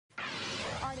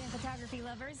Photography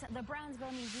lovers, the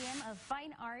Brownsville Museum of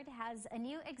Fine Art has a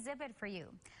new exhibit for you.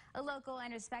 A local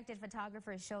and respected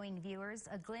photographer is showing viewers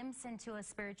a glimpse into a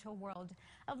spiritual world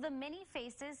of the many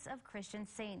faces of Christian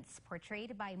saints,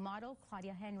 portrayed by model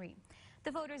Claudia Henry.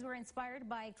 The photos were inspired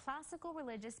by classical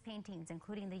religious paintings,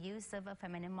 including the use of a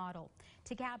feminine model,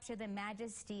 to capture the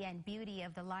majesty and beauty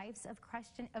of the lives of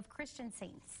Christian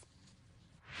saints.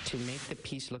 To make the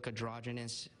piece look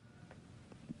androgynous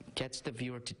gets the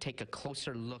viewer to take a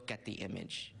closer look at the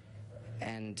image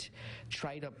and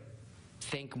try to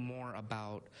think more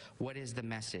about what is the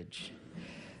message.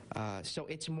 So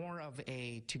it's more of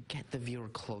to get the viewer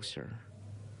closer,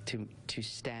 to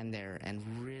stand there and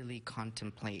really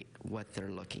contemplate what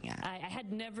they're looking at. I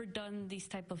had never done these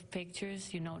type of pictures,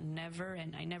 never,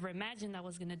 and I never imagined I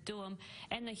was going to do them.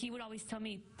 And he would always tell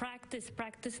me, practice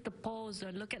the pose,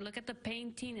 or look at the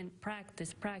painting and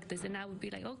practice. And I would be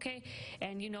like, okay.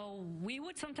 And we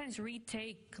would sometimes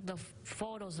retake the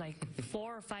photos like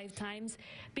 4 or 5 times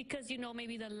because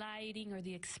maybe the lighting or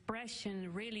the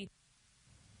expression really.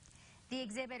 The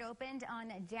exhibit opened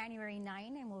on January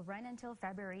 9 and will run until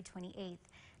February 28th.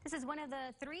 This is one of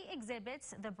the 3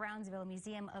 exhibits the Brownsville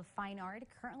Museum of Fine Art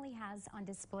currently has on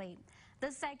display. The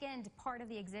second part of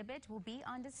the exhibit will be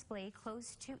on display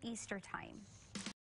close to Easter time.